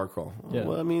superhero bar crawl. Yeah.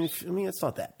 Well, I mean, it's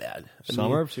not that bad.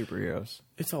 Summer of superheroes.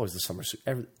 It's always the summer.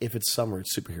 If it's summer,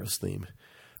 it's superheroes theme.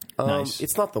 Nice.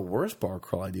 It's not the worst bar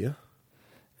crawl idea.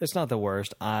 It's not the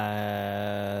worst.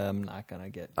 I'm not gonna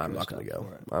get. I'm not dressed going to up go.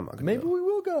 for it. I'm not going to Maybe go. we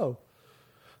will go.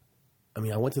 I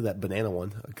mean, I went to that banana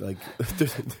one like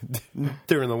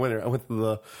during the winter. I went to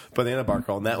the banana bar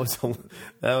crawl, and that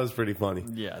was pretty funny.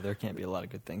 Yeah, there can't be a lot of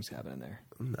good things happening there.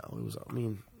 No, it was. I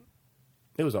mean,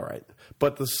 it was all right.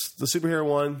 But the superhero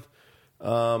one,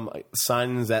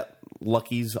 signs at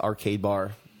Lucky's Arcade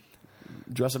Bar.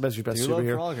 Dress up as your best Do love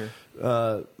superhero.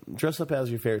 Frogger. Dress up as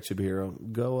your favorite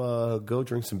superhero. Go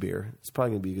drink some beer. It's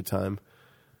probably gonna be a good time.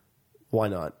 Why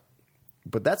not?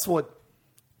 But that's what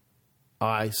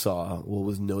I saw. What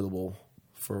was notable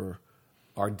for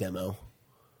our demo.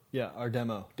 Yeah, our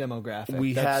demographic.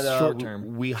 We That's had short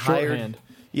term. We hired. Shorthand.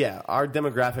 Yeah, our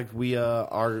demographic. We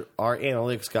our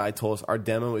analytics guy told us our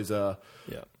demo is a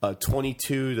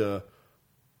 22 to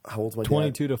how old's my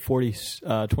 22 to 40,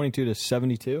 22 to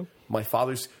 72. My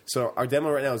father's. So our demo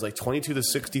right now is like 22 to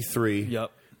 63.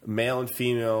 Yep. Male and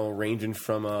female, ranging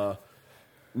from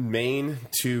Maine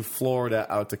to Florida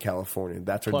out to California.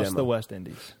 That's our Plus demo. the West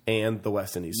Indies. And the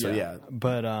West Indies. So yeah,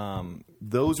 But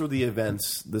those were the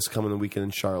events this coming weekend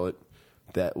in Charlotte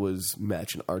that was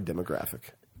matching our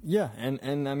demographic. yeah,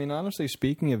 and I mean, honestly,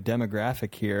 speaking of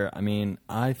demographic here, I mean,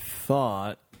 I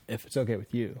thought, if it's okay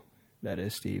with you, that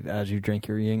is, Steve, as you drink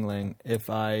your Yingling, if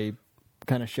I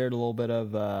kind of shared a little bit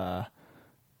of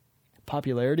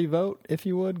popularity vote, if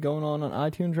you would, going on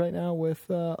iTunes right now with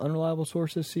Unreliable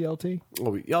Sources CLT.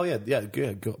 Oh yeah,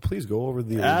 good. Please go over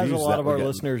the As a reviews lot that of we're our getting.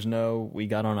 listeners know, we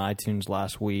got on iTunes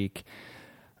last week.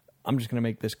 I'm just going to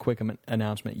make this quick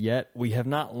announcement yet. We have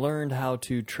not learned how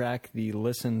to track the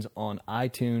listens on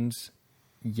iTunes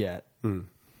yet.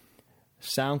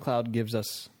 SoundCloud gives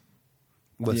us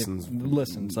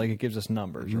listens, like it gives us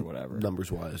numbers or whatever.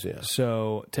 Numbers wise, yeah.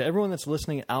 So to everyone that's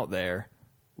listening out there,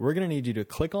 we're going to need you to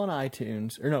click on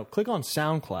click on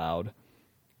SoundCloud,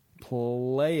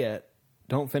 play it.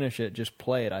 Don't finish it, just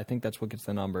play it. I think that's what gets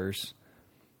the numbers.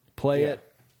 Play it,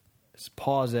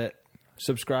 pause it,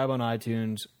 subscribe on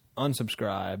iTunes,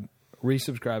 unsubscribe,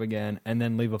 resubscribe again, and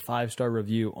then leave a 5-star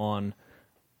review on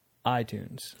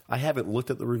iTunes. I haven't looked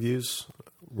at the reviews.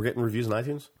 We're getting reviews on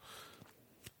iTunes?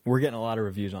 We're getting a lot of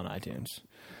reviews on iTunes.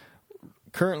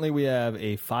 Currently, we have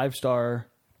a 5-star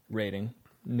rating.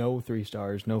 No 3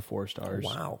 stars, no 4 stars.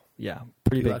 Wow. Yeah,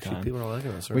 pretty big time. People are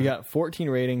liking this. We got 14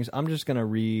 ratings. I'm just going to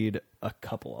read a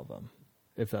couple of them,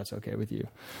 if that's okay with you.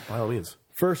 By all means.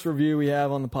 First review we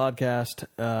have on the podcast.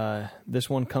 This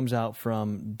one comes out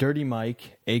from Dirty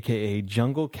Mike, a.k.a.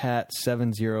 Jungle Cat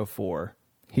 704.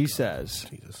 He says,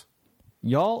 Jesus.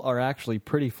 Y'all are actually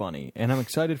pretty funny, and I'm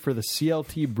excited for the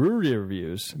CLT brewery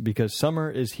reviews because summer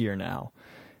is here now.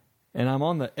 And I'm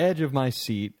on the edge of my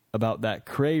seat about that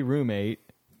cray roommate.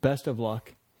 Best of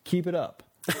luck. Keep it up.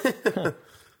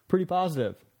 Pretty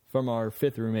positive from our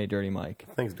 5th roommate, Dirty Mike.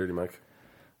 Thanks, Dirty Mike.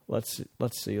 Let's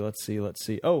see.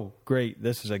 Oh, great.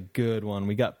 This is a good one.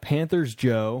 We got Panthers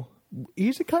Joe.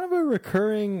 He's a kind of a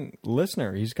recurring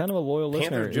listener. He's kind of a loyal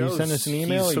listener. He sent us an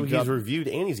email. He's reviewed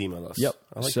and he's emailed us. Yep.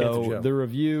 I like so the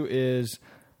review is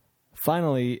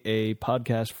finally a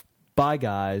podcast by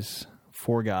guys,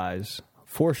 for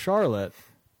Charlotte,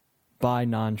 by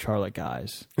non-Charlotte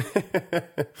guys.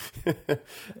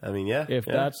 I mean, yeah. If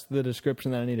that's the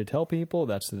description that I need to tell people,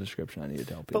 that's the description I need to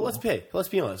tell people. But let's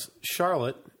be honest.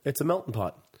 Charlotte, it's a melting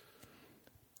pot.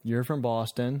 You're from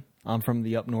Boston. I'm from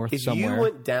the up north somewhere. If you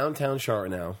went downtown Charlotte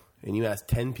now and you asked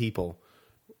 10 people,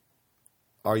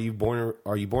 are you born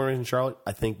in Charlotte?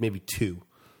 I think maybe 2.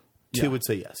 2 would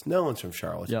say yes. No one's from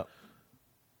Charlotte. Yep.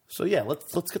 So yeah,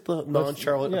 let's get the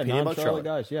non-Charlotte opinion about Charlotte.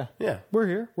 Guys, yeah. Yeah. We're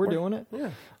here. We're doing it. Yeah.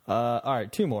 All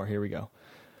right, 2 more. Here we go.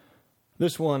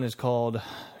 This one is called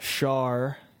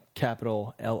Char,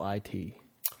 capital L-I-T.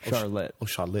 Charlotte. Oh,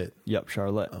 Charlotte. Yep,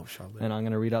 Charlotte. Oh, Charlotte. And I'm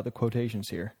going to read out the quotations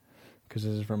here because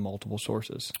this is from multiple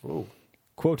sources. Oh.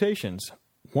 Quotations.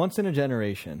 Once in a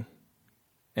generation.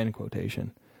 End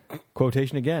quotation.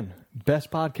 Quotation again.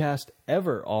 Best podcast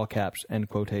ever, all caps, end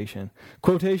quotation.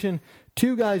 Quotation,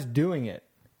 2 guys doing it.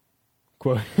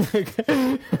 Oh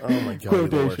my God, you're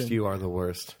the worst. You are the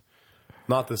worst.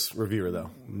 Not this reviewer,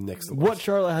 though. Nick's the worst. What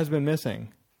Charlotte has been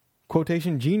missing?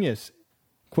 Quotation genius.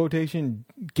 Quotation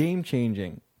game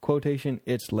changing. Quotation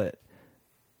it's lit.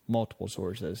 Multiple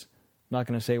sources. Not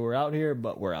going to say we're out here,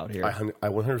 but we're out here. I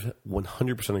 100%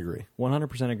 agree.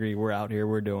 100% agree. We're out here.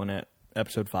 We're doing it.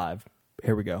 Episode 5.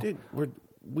 Here we go. Dude,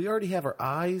 we already have our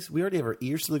eyes. We already have our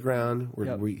ears to the ground.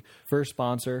 First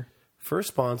sponsor. First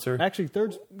sponsor. Actually,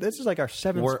 third. This is like our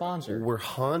 7th sponsor. We're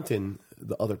haunting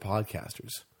the other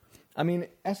podcasters. I mean,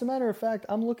 as a matter of fact,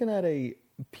 I'm looking at a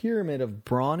pyramid of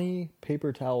Brawny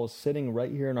paper towels sitting right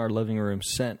here in our living room,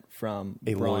 sent from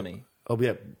Brawny. Oh,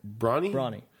 yeah. Brawny?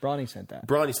 Brawny sent that.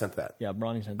 Brawny sent that. Yeah,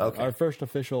 Brawny sent that. Okay. Our first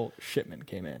official shipment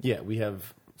came in. Yeah, we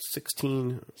have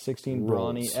 16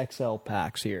 Brawny XL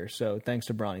packs here. So thanks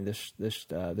to Brawny. This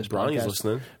Brawny's podcast,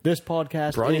 listening. This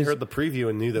podcast. Brawny heard the preview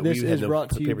and knew that we had no This is brought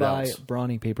to you by towels.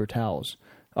 Brawny paper towels.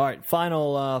 All right,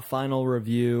 final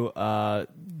review.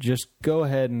 Just go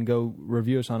ahead and go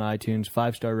review us on iTunes.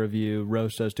 5-star review.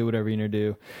 Roast us. Do whatever you need to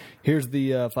do. Here's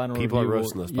the final review. People are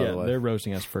roasting us, by the way. They're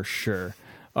roasting us for sure.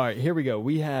 All right, here we go.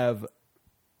 We have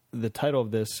the title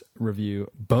of this review,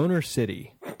 Boner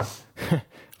City.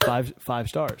 5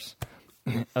 stars.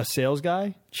 A sales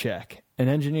guy? Check. An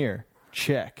engineer?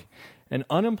 Check. An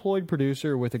unemployed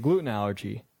producer with a gluten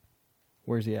allergy?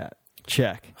 Where's he at?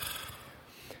 Check.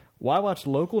 Why watch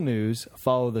local news,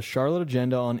 follow the Charlotte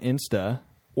Agenda on Insta,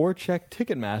 or check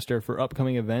Ticketmaster for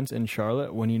upcoming events in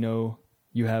Charlotte when you know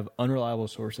you have unreliable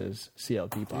sources,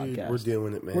 CLT podcast? Dude, we're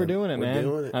doing it, man. We're doing it, man.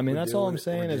 Doing it. I mean, We're that's all I'm doing it.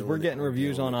 saying is we're getting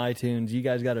reviews on iTunes. You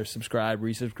guys got to subscribe,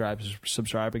 resubscribe,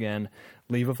 subscribe again.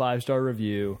 Leave a 5-star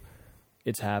review.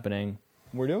 It's happening.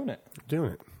 We're doing it.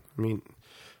 Doing it. I mean,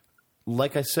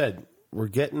 like I said,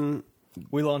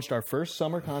 We launched our first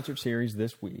summer concert series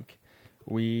this week.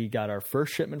 We got our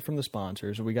first shipment from the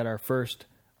sponsors. We got our first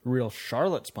real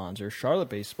Charlotte sponsor,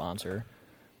 Charlotte-based sponsor.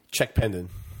 Check pending.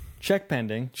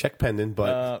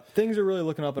 But things are really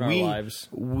looking up in our lives.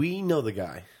 We know the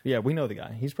guy. Yeah, we know the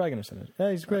guy. He's probably going to send it.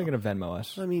 He's probably going to Venmo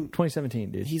us. I mean, 2017,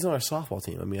 dude. He's on our softball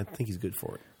team. I mean, I think he's good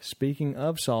for it. Speaking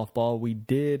of softball, we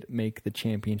did make the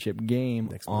championship game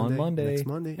on Monday.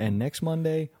 And next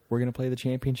Monday, we're going to play the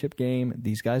championship game.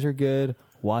 These guys are good.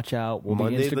 Watch out. We'll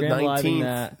be Instagram living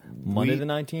that. Monday the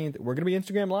 19th. We're going to be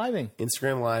Instagram living.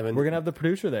 We're going to have the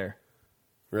producer there.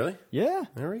 Really? Yeah.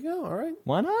 There we go. All right.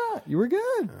 Why not? You were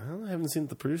good. I haven't seen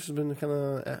the producer's been kind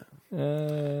of...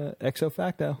 Exo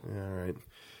facto. All right.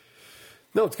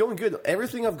 No, it's going good.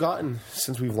 Everything I've gotten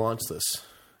since we've launched this,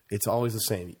 it's always the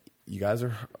same. You guys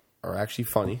are actually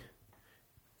funny.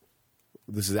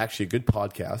 This is actually a good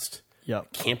podcast.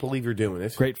 Yep. Can't believe you're doing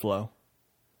it. Great flow.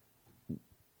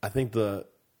 I think the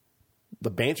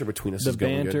banter between us The is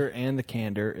going banter good. and the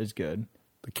candor is good.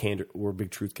 The candor. We're big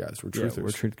truth guys. We're Yeah, truthers.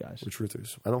 we're truth guys. We're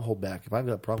truthers. I don't hold back. If I've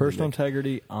got a problem Personal with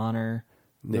integrity, honor,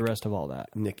 the Nick. rest of all that.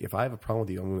 Nick, if I have a problem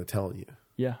with you, I'm going to tell you.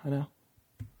 Yeah, I know.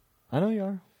 I know you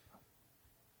are.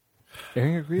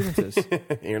 Airing your grievances.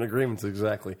 Airing agreements,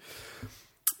 exactly.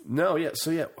 No, yeah. So,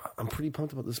 yeah, I'm pretty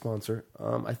pumped about this sponsor.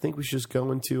 I think we should just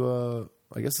go into,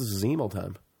 I guess this is email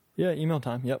time. Yeah, email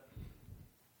time. Yep.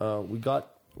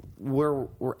 We're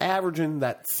averaging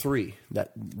that 3.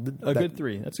 Good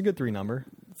 3. That's a good 3 number.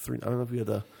 3. I don't know if we had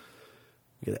to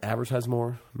advertise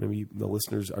more. Maybe the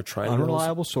listeners are trying to.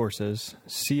 Unreliable sources,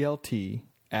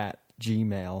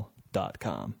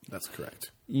 clt@gmail.com. That's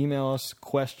correct. Email us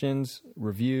questions,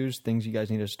 reviews, things you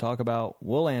guys need us to talk about.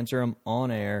 We'll answer them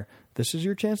on air. This is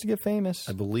your chance to get famous.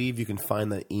 I believe you can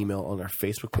find that email on our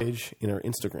Facebook page and our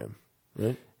Instagram,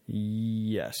 right?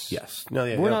 Yes. Yes. No,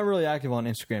 yeah. We're not really active on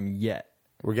Instagram yet.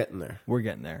 We're getting there. We're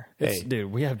getting there. Hey.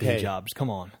 Dude, we have day jobs. Come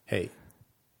on. Hey,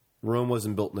 Rome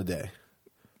wasn't built in a day.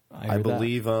 I I heard that.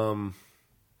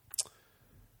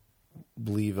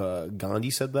 believe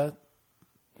Gandhi said that.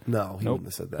 No, he Nope. wouldn't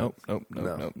have said that. Nope.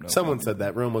 No. Someone said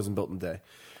that. Rome wasn't built in a day.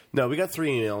 No, we got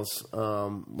 3 emails.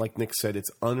 Like Nick said,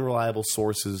 it's unreliable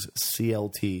sources,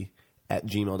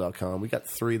 clt@gmail.com. We got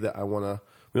 3 that I want to.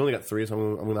 We only got 3, so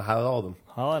I'm going to highlight all of them.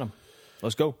 Highlight them.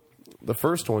 Let's go. The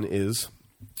first one is,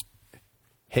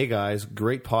 hey guys,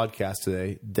 great podcast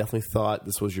today. Definitely thought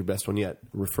this was your best one yet,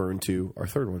 referring to our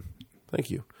third one. Thank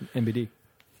you. NBD.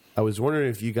 I was wondering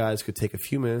if you guys could take a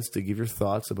few minutes to give your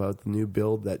thoughts about the new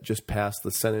bill that just passed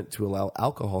the Senate to allow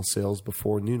alcohol sales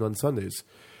before noon on Sundays.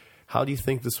 How do you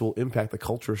think this will impact the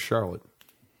culture of Charlotte?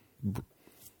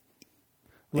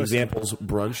 Examples,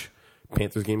 brunch,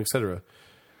 Panthers game, etc.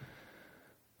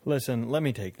 Listen, let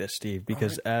me take this, Steve,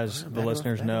 because as the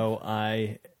listeners know,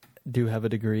 I do have a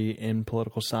degree in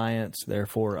political science.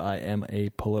 Therefore, I am a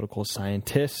political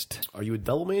scientist. Are you a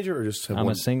double major or just have I'm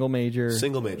one? a single major.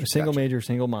 Single major. Single Gotcha. major,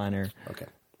 single minor. Okay.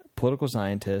 Political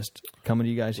scientist. Coming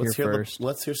to you guys here first.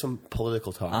 Let's hear some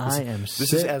political talk. This is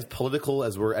sick. as political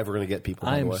as we're ever going to get people.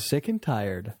 I by the am way. sick and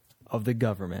tired of the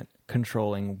government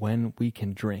controlling when we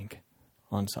can drink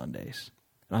on Sundays.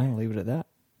 And I'm going to leave it at that.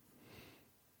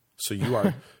 So you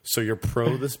are. So you're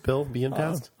pro this bill being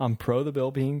passed? I'm pro the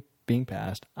bill being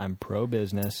passed. I'm pro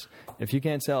business. If you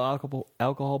can't sell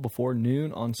alcohol before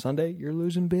noon on Sunday, you're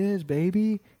losing biz,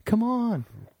 baby. Come on.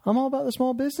 I'm all about the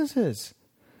small businesses.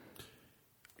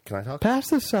 Can I talk? Pass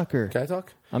this sucker. Can I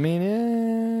talk? I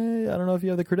mean, I don't know if you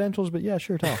have the credentials, but yeah,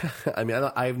 sure, talk. I mean,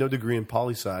 I have no degree in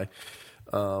poli-sci,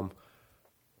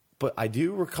 but I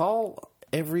do recall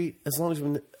as long as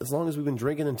we've been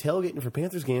drinking and tailgating for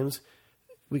Panthers games,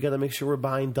 we got to make sure we're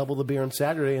buying double the beer on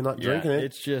Saturday and not drinking it.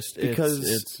 It's just because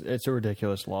it's a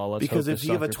ridiculous law. Let's because hope if this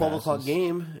you have a sucker 12 o'clock passes.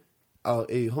 game,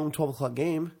 a home 12 o'clock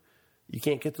game, you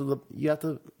can't get to the. You have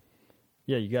to.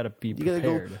 Yeah, you got to be You got to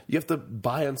prepared. go. You have to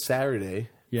buy on Saturday.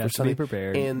 You for have to be Sunday.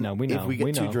 prepared. And No, we know. if we get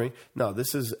We two know. drink, no,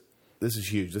 this is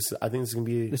huge. I think this is gonna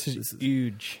be. This is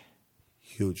huge.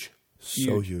 huge.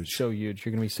 So huge. So huge.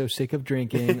 You're going to be so sick of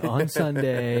drinking on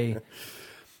Sunday.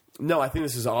 No, I think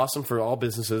this is awesome for all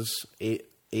businesses.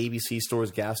 ABC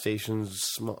stores, gas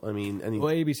stations. Any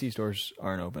Well, ABC stores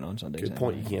aren't open on Sundays. good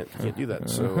point. anyway. You can't do that.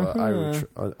 So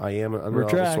I am an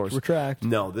unreliable source. Retract.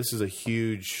 No, this is a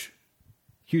huge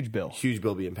Huge bill.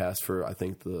 bill being passed for. I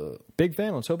think the Big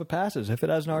fan. Let's hope it passes. If it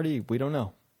hasn't already, we don't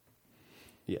know.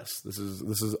 yes. This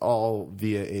is all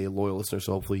via a loyal listener.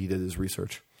 So hopefully he did his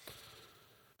research.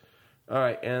 All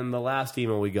right, and the last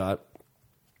email we got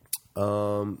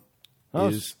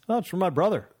is It's from my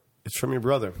brother. it's from your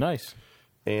brother. Nice.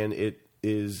 And it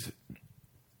is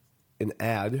an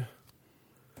ad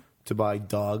to buy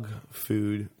dog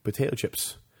food potato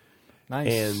chips. Nice.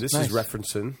 And this is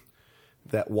referencing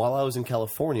that while I was in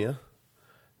California,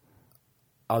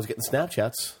 I was getting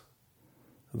Snapchats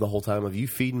the whole time of you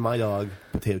feeding my dog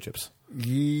potato chips.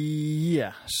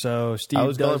 Yeah. So Steve I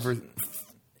was gone does for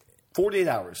 48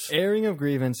 hours. airing of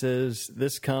grievances.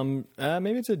 This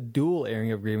maybe it's a dual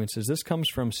airing of grievances. This comes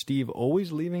from Steve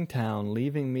always leaving town,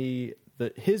 leaving me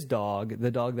his dog,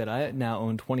 the dog that I now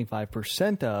own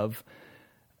 25% of,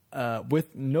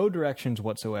 with no directions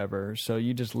whatsoever. So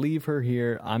you just leave her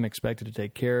here. I'm expected to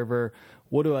take care of her.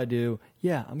 What do?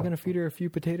 Yeah, I'm going to feed her a few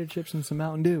potato chips and some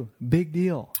Mountain Dew. Big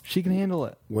deal. She can handle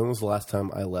it. When was the last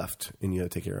time I left and you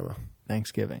had to take care of her?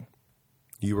 Thanksgiving,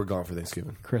 You were gone for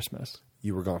Thanksgiving. Christmas.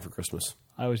 You were gone for Christmas.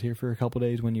 I was here for a couple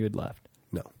days when you had left.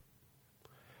 No.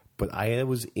 But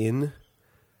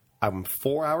I'm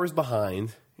 4 hours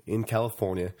behind in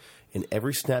California, and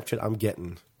every Snapchat I'm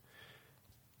getting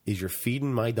is you're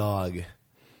feeding my dog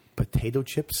potato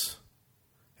chips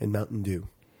and Mountain Dew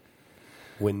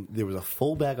when there was a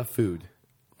full bag of food.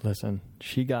 Listen,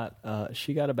 she got a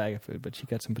bag of food, but she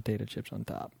got some potato chips on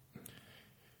top.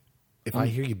 If I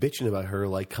hear you bitching about her,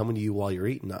 like coming to you while you're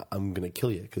eating, I'm going to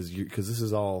kill you because this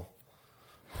is all.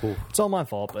 Oof. It's all my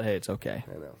fault, but hey, it's okay.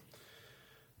 I know.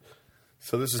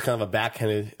 So this is kind of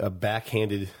a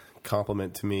backhanded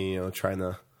compliment to me, trying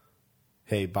to,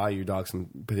 hey, buy your dog some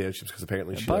potato chips because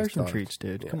apparently she buy her likes some dogs. treats,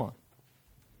 dude. Yeah. Come on.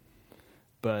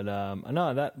 But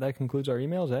no, that concludes our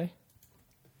emails, eh?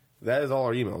 That is all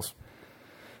our emails.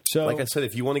 So, Like I said,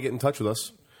 if you want to get in touch with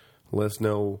us, let us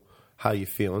know how you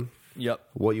feeling. yep.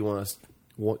 What you want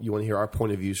to hear our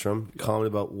point of views from. Comment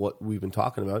about what we've been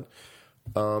talking about.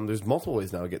 There's multiple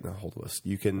ways now of getting a hold of us.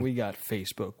 You can We got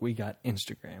Facebook. We got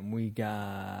Instagram. We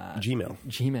got Gmail.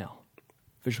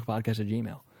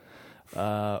 officialpodcast@gmail.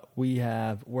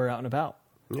 We're out and about.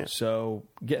 Yeah. So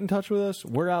get in touch with us.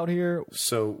 We're out here.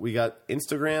 So we got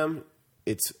Instagram.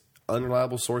 It's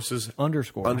unreliable sources _.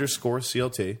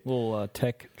 CLT. Little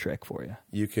tech trick for you.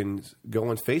 You can go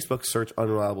on Facebook, search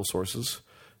unreliable sources.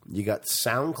 You got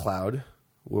SoundCloud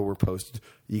where we're posted.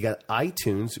 You got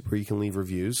iTunes where you can leave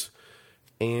reviews.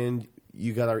 And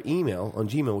you got our email on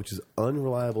Gmail, which is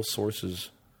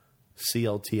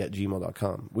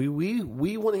unreliablesourcesclt@gmail.com. We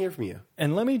want to hear from you.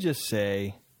 And let me just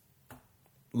say,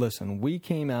 listen, we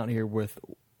came out here with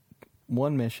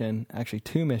one mission, actually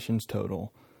 2 missions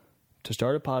total, to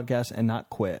start a podcast and not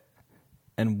quit,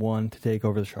 and 1 to take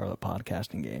over the Charlotte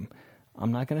podcasting game.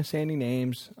 I'm not going to say any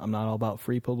names. I'm not all about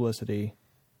free publicity,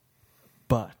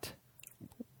 but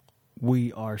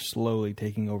we are slowly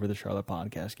taking over the Charlotte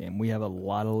podcast game. We have a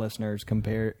lot of listeners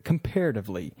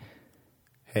comparatively.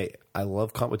 Hey, I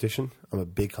love competition. I'm a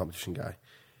big competition guy.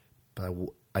 But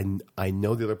I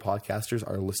know the other podcasters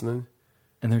are listening.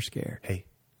 And they're scared. Hey,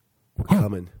 we're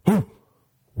coming. We're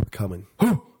coming.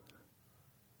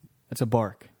 That's a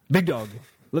bark. Big dog.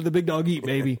 Let the big dog eat,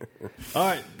 baby. All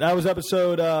right. That was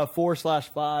episode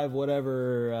 4/5,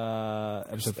 whatever.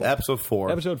 Episode 4.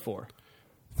 Episode 4.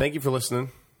 Thank you for listening.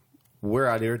 We're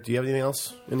out here. Do you have anything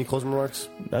else? Any closing remarks?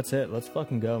 That's it. Let's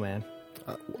fucking go, man.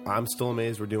 I'm still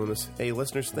amazed we're doing this. Hey,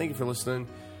 listeners, thank you for listening.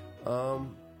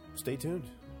 Stay tuned.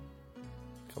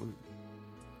 Coming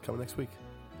next week.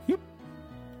 Yep.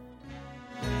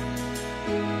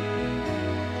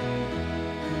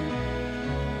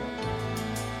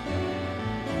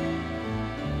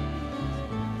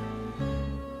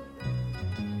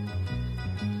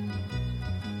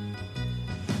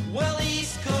 Well,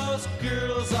 East Coast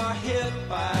girls are hit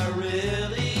by